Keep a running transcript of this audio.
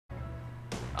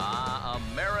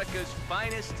America's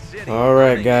finest city.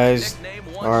 Alright guys,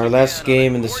 our last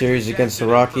game in the series against the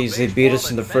Rockies, they beat us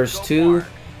in the first two.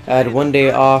 I had one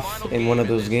day off in one of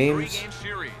those games,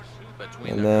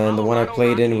 and then the one I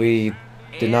played in we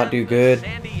did not do good.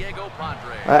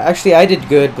 Actually I did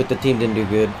good, but the team didn't do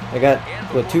good. I got,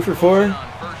 what, 2 for 4?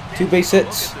 2 base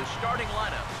hits,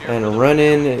 and a run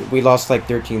in. We lost like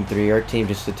 13-3. Our team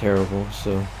just did terrible,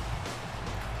 so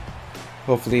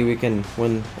hopefully we can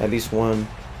win at least one.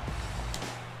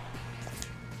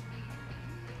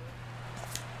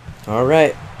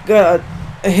 Alright, got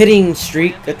a hitting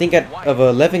streak, I think, of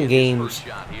 11 games.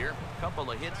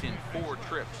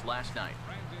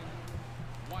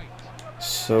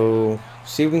 So,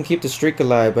 see if we can keep the streak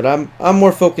alive, but I'm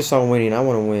more focused on winning. I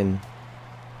want to win.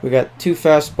 We got 2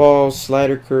 fastballs,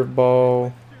 slider,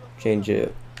 curveball, change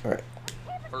it. Alright.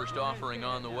 First offering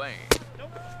on the way. The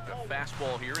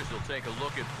fastball here as he'll take a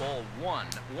look at ball 1,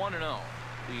 1-0.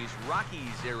 These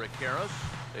Rockies-era Caros,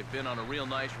 they've been on a real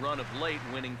nice run of late,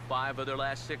 winning 5 of their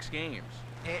last 6 games.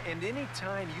 And any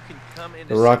time you can come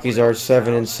into the Rockies are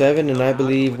 7-7, and I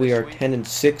believe we are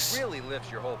 10-6 really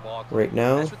lifts your whole ball right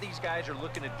now. That's what these guys are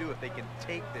looking to do if they can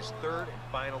take this 3rd and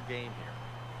final game here.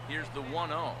 Here's the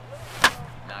 1-0.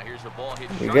 Now here's the ball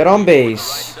hit. We get on base,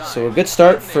 so a good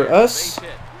start for us.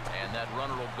 And that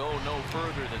runner will go no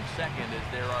further than second as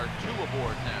there are 2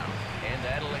 aboard now. And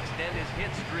that'll extend his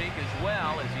hit streak as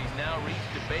well as he's now reached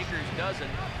a Baker's dozen,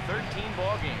 13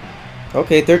 ball games.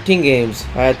 Okay, 13 games.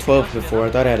 I had 12 before.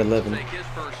 I thought I had 11. Take his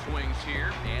first swings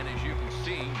here, and as you can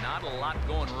see, not a lot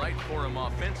going right for him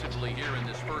offensively here in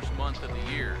this first month of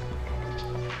the year.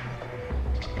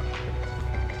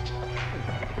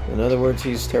 In other words,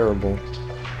 he's terrible.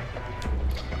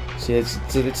 See,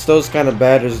 it's those kind of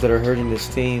batters that are hurting this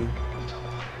team.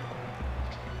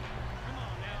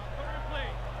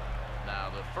 Now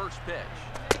the first pitch.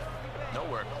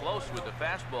 Nowhere close with the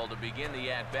fastball to begin the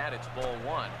at-bat. It's ball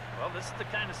 1. Well, this is the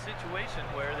kind of situation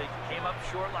where they came up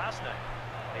short last night.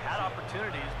 They had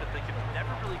opportunities, but they could never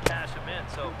really cash them in.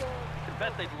 So you can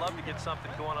bet they'd love to get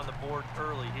something going on the board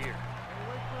early here.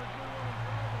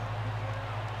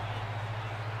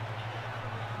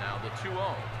 Now the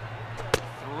 2-0.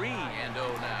 3-0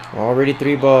 now. Already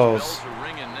 3 balls. Bells are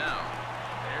ringing now.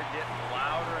 They're getting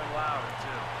louder and louder,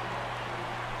 too.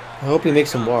 I hope he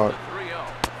makes him walk.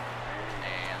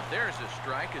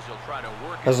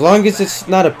 As long as it's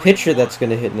not a pitcher that's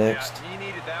going to hit next. Yeah, he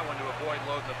needed that one to avoid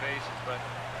loading the bases, but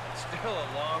it's still a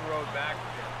long road back for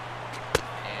him.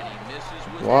 And he misses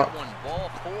with Walk. that one, ball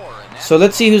 4, and So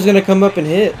let's see who's going to come up and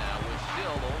hit. now with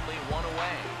still only 1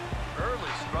 away.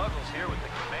 Early struggles here with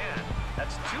the command.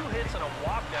 That's 2 hits and a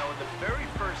walk now in the very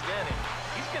first inning.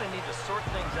 He's going to need to sort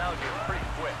things out here pretty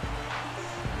quick.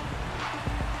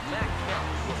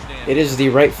 It is the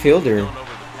right fielder.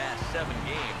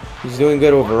 He's doing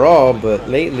good overall, but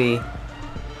lately,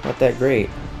 not that great.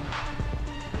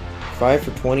 5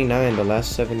 for 29 the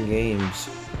last 7 games.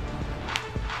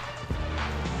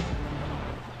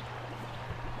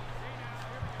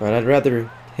 But I'd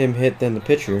rather him hit than the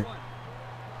pitcher.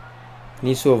 He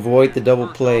needs to avoid the double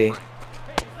play.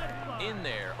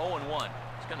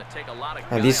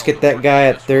 At least get that guy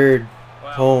at third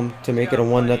home to make it a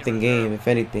 1-0 game, if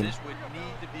anything. This would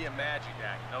need to be a magic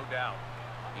act, no doubt.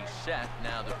 He's set,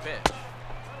 now the pitch.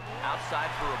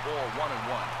 Outside for a ball,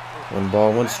 1-1. 1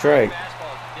 ball, 1 strike.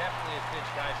 Fastball is definitely a pitch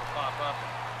guys will pop up.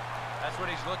 That's what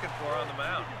he's looking for on the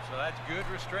mound. So that's good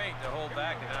restraint to hold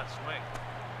back and not swing.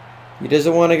 He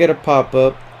doesn't want to get a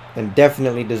pop-up, and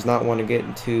definitely does not want to get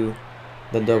into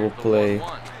the double play.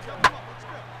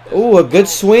 Oh, a good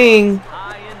swing.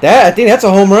 I think that's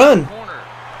a home run.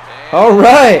 All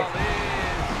right.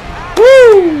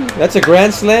 Woo! That's a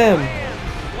grand slam.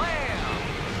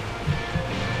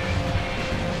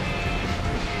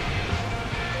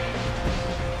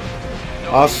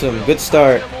 Awesome. Good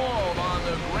start.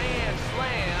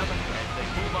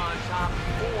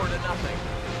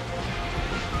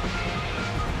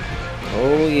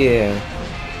 Oh, yeah.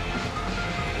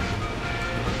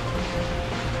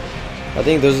 I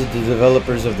think those are the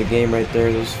developers of the game right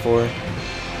there, those 4.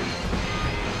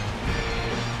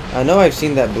 I know I've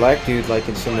seen that black dude like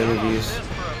in some interviews.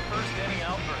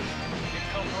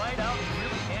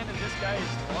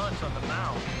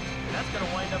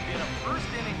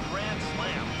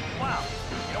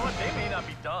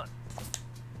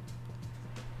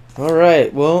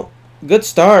 Alright, well, good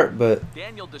start, but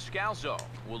Daniel Descalzo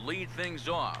will lead things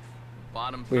off.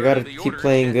 Bottom we gotta keep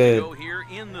playing good.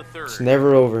 It's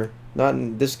never over. Not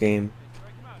in this game.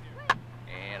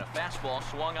 And a fastball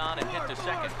swung on and hit to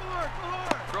second.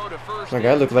 Throw to first. My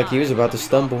guy looked like he was about to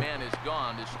stumble. Man is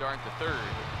gone to start the 3rd.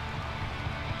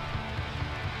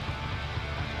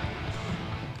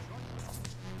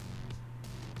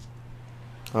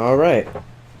 All right.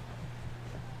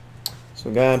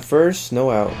 So guy on first,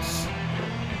 no outs.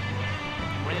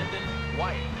 Brandon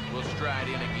White will stride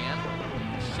in again.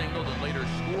 He singled and later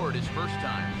scored his first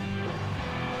time.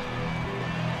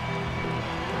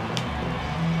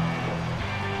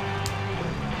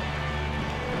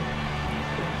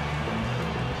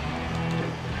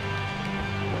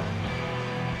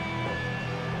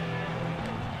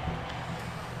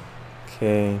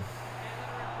 Okay.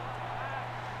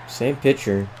 Same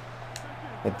pitcher,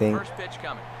 I think. First pitch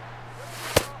coming.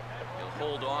 He'll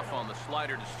hold off on the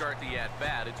slider to start the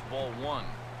at-bat. It's ball one.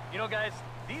 You know, guys,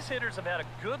 these hitters have had a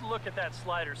good look at that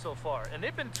slider so far, and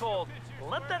they've been told,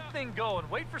 let that thing go and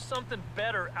wait for something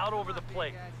better out over the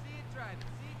plate.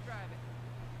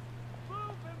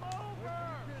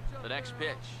 The next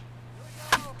pitch.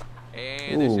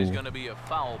 And this is going to be a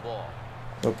foul ball.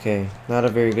 Okay, not a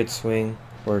very good swing,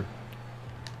 or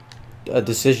a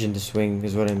decision to swing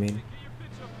is what I mean.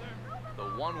 The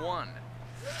 1-1.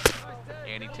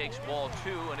 And he takes ball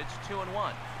two, and it's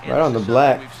 2-1. And right on the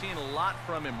black. We've seen a lot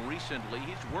from him recently.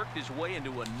 He's worked his way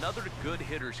into another good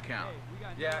hitter's count.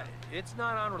 Yeah, it's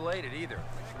not unrelated either.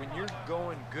 When you're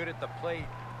going good at the plate,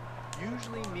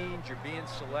 usually means you're being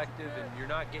selective and you're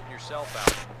not getting yourself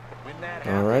out. When that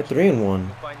happens, all right, 3-1.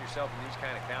 you'll find yourself in these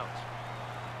kind of counts.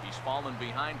 He's fallen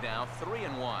behind now,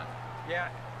 3-1. Yeah,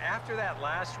 after that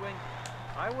last swing,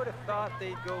 I would have thought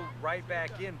they'd go right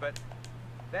back in, but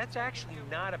that's actually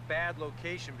not a bad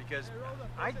location because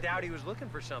I doubt he was looking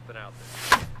for something out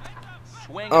there.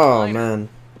 Swing Oh, later, man.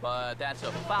 but that's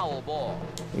a foul ball.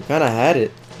 We kind of had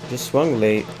it. Just swung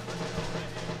late.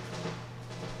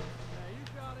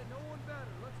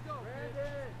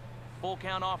 Full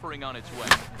count offering on its way.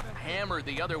 Hammered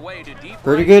the other way to deep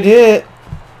Pretty right. good hit.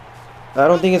 I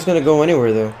don't think it's going to go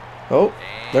anywhere, though. Oh,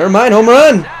 never mind. Home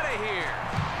run. Out of here.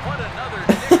 What another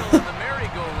nickel in the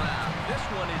merry-go-round. This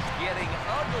one is getting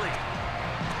ugly.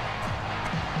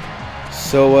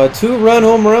 So, a 2-run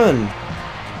home run. A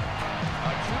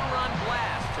two-run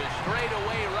blast to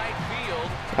straightaway right field.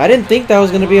 I didn't think that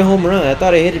was going to be a home run. I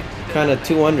thought I hit it kind of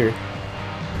 2 under.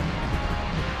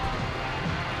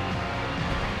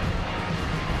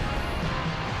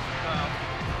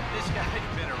 This guy's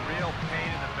been a real pain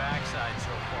in the backside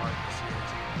so far this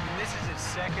series. And this is his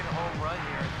second home run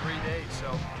here in 3 days, so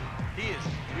he is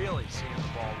really seeing the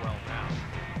ball well now.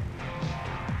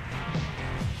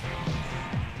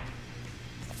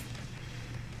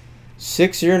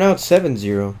 Six 0 now,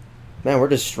 7-0. Man, we're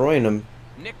destroying them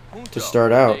Nick Punto to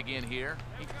start out big in here.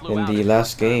 He flew in out the his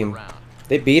last first time game. around.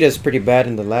 They beat us pretty bad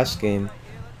in the last game.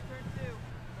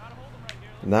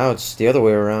 Now it's the other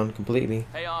way around completely.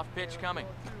 Payoff pitch coming.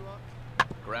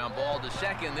 Ground ball to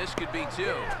second. This could be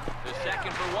two. The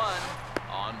second for one.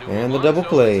 On to And the Alonso. double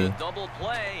play. It's a double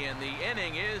play, and the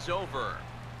inning is over.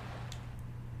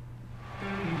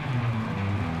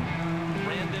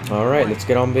 All right, let's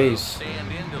get on base.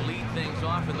 Stand in to lead things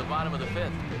off in the bottom of the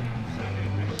fifth.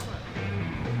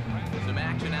 Some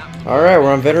action out. All right,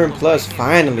 we're on Veteran Plus.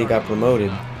 Finally got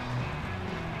promoted.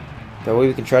 That way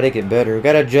we can try to get better. We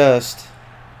gotta adjust.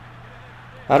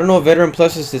 I don't know if Veteran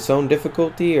Plus is its own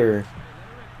difficulty or...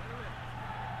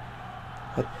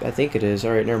 I think it is.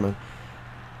 All right, never mind.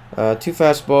 2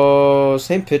 fastballs,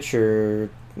 same pitcher.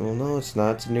 Well, no, it's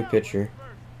not. It's a new pitcher.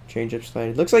 Change up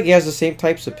slider. Looks like he has the same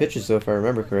types of pitches, though, if I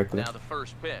remember correctly. Now the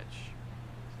first pitch.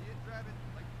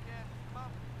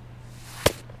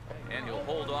 And he'll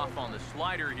hold off on the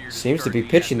slider here. Seems to be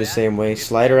pitching the same way.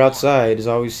 Slider outside is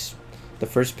always the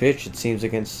first pitch, it seems,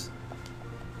 against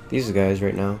these guys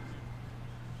right now.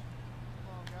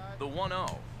 The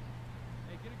 1-0.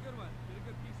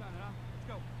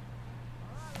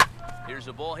 Here's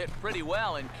a ball hit pretty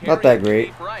well and Not that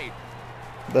great. Right.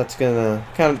 That's gonna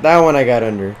kind of, that one I got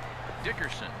under.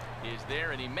 Dickerson is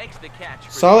there and he makes the catch.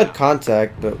 Solid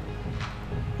contact, but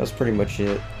that's pretty much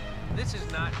it. This is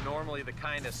not normally the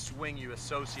kind of swing you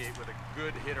associate with a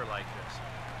good hitter like this.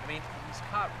 I mean, he's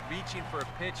caught reaching for a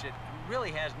pitch that he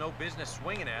really has no business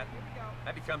swinging at.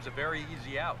 That becomes a very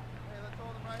easy out.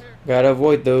 Gotta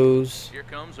avoid those. Here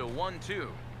comes a 1-2.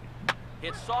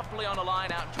 Hit softly on the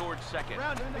line out towards second.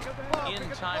 In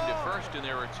time to first, and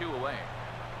there are 2 away.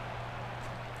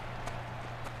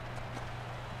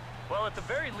 Well, at the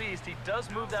very least, he does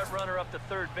move that runner up to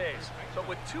third base. But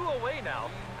with 2 away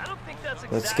now, I don't think that's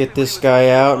exactly Let's get what this he was guy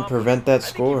looking out to and prevent that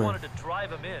accomplish. I think he score. wanted to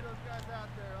drive him in.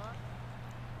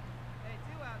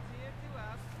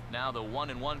 Now the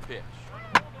 1-1 pitch.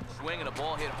 Swing and a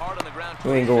ball hit hard on the ground.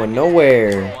 We ain't going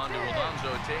nowhere.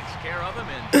 Alonso takes care of him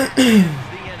and ends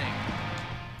the inning.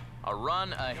 A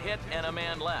run, a hit, and a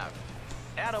man left.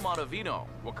 Adam Ottavino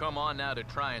will come on now to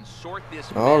try and sort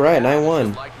this. All right,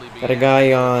 9-1. Got a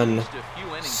guy on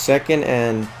second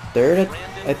and third,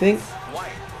 I think.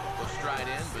 White will stride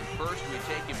in, but first we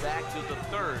take you back to the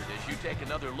third as you take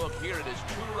another look here at his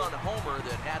two-run homer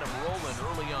that had him rolling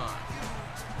early on.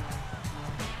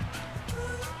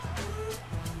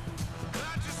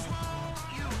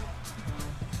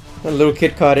 A little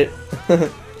kid caught it.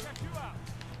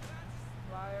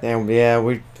 Damn, yeah,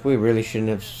 we really shouldn't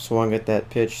have swung at that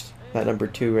pitch. That number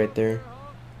 2 right there.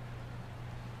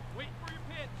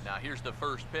 Now here's the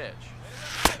first pitch.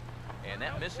 And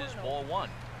that misses, ball 1.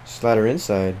 Slider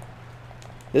inside.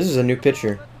 This is a new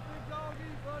pitcher.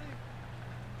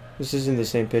 This isn't the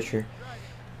same pitcher.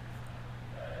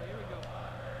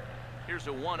 Here's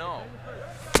a 1-0.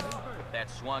 That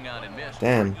swung on and missed.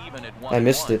 Damn, I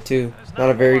missed it too. Not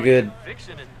a very good. It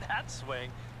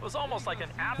was almost like an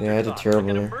Yeah, I did terrible like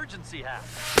an there. emergency hat.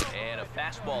 And a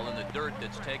fastball in the dirt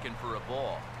that's taken for a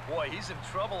ball. Boy, he's in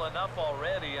trouble enough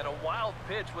already, and a wild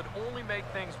pitch would only make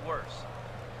things worse.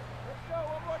 Let's go,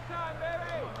 one more time,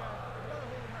 baby!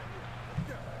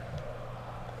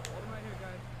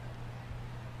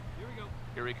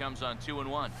 Here he comes on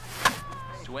 2-1.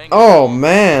 Swing. Oh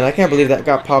man, I can't believe that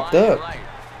got popped up.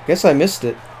 Guess I missed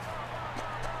it.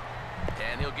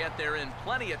 And he'll get there in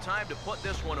plenty of time to put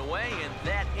this one away, and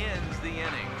that ends the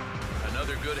inning.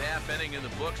 Another good half inning in the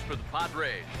books for the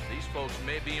Padres. These folks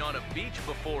may be on a beach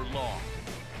before long.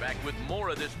 Back with more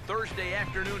of this Thursday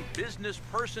afternoon business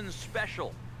person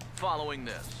special following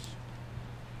this.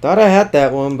 Thought I had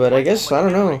that one, but I guess I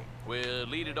don't know. We'll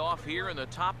lead it off here in the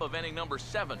top of inning number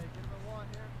 7.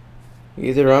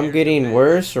 Either I'm getting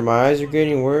worse or my eyes are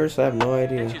getting worse. I have no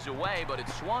idea. Pitches away, but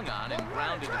it's swung on and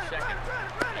grounded to second.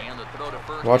 And the throw to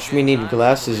first. Watch me need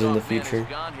glasses in the future.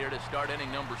 Gone here to start inning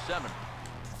number 7.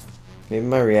 Maybe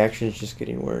my reaction is just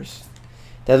getting worse.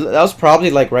 That was probably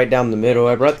like right down the middle.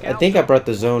 I think I brought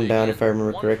the zone down if I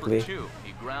remember correctly.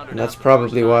 And that's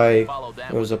probably why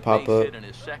it was a pop-up.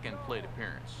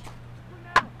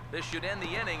 This should end the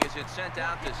inning as it's sent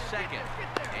out to second.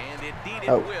 And indeed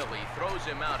it will. He throws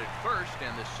him out at first,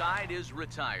 and the side is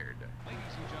retired.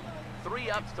 3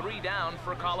 up, 3 down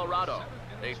for Colorado.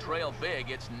 They trail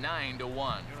big. It's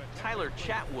 9-1. Tyler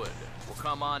Chatwood will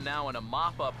come on now in a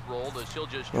mop-up role as he'll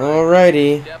just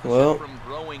alrighty. Well, from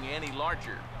growing any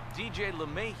larger. DJ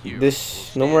LeMahieu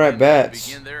this no more at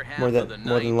bats. More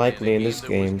than likely in this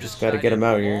game. Just got to get him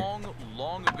out here.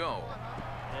 Long ago.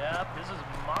 Yeah, this is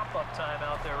mop-up time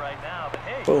out there right now. But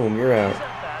hey, boom, you're out. these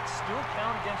at-bats still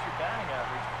count against your batting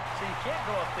average, so you can't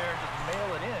go up there and just mail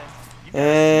it in.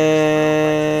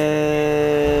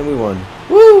 And we won.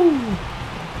 Woo!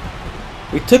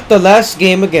 We took the last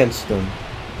game against them.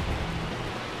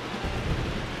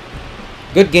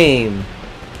 Good game.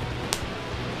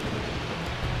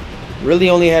 Really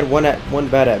only had one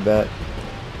bad at bat.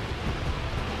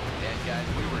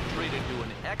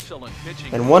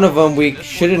 And one of them we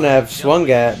shouldn't have swung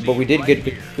at, but we did get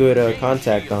good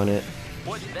contact on it.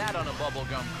 Put that on a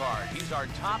bubblegum card. He's our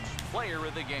top player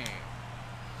of the game.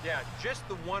 Yeah, just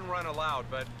the 1 run allowed,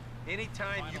 but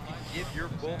anytime you can give your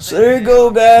bullpen. So there you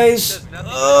go, guys.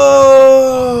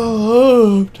 Oh,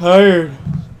 I'm tired.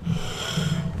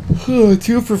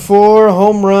 2 for 4, a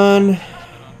home run,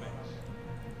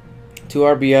 2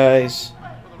 RBIs.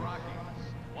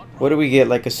 What do we get?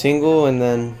 Like a single and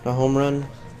then a home run?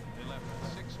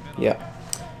 Yeah.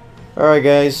 Alright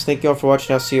guys, thank you all for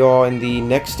watching. I'll see you all in the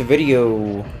next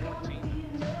video.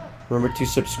 Remember to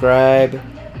subscribe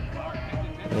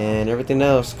and everything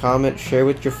else. Comment, share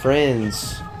with your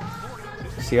friends.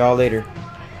 See y'all later.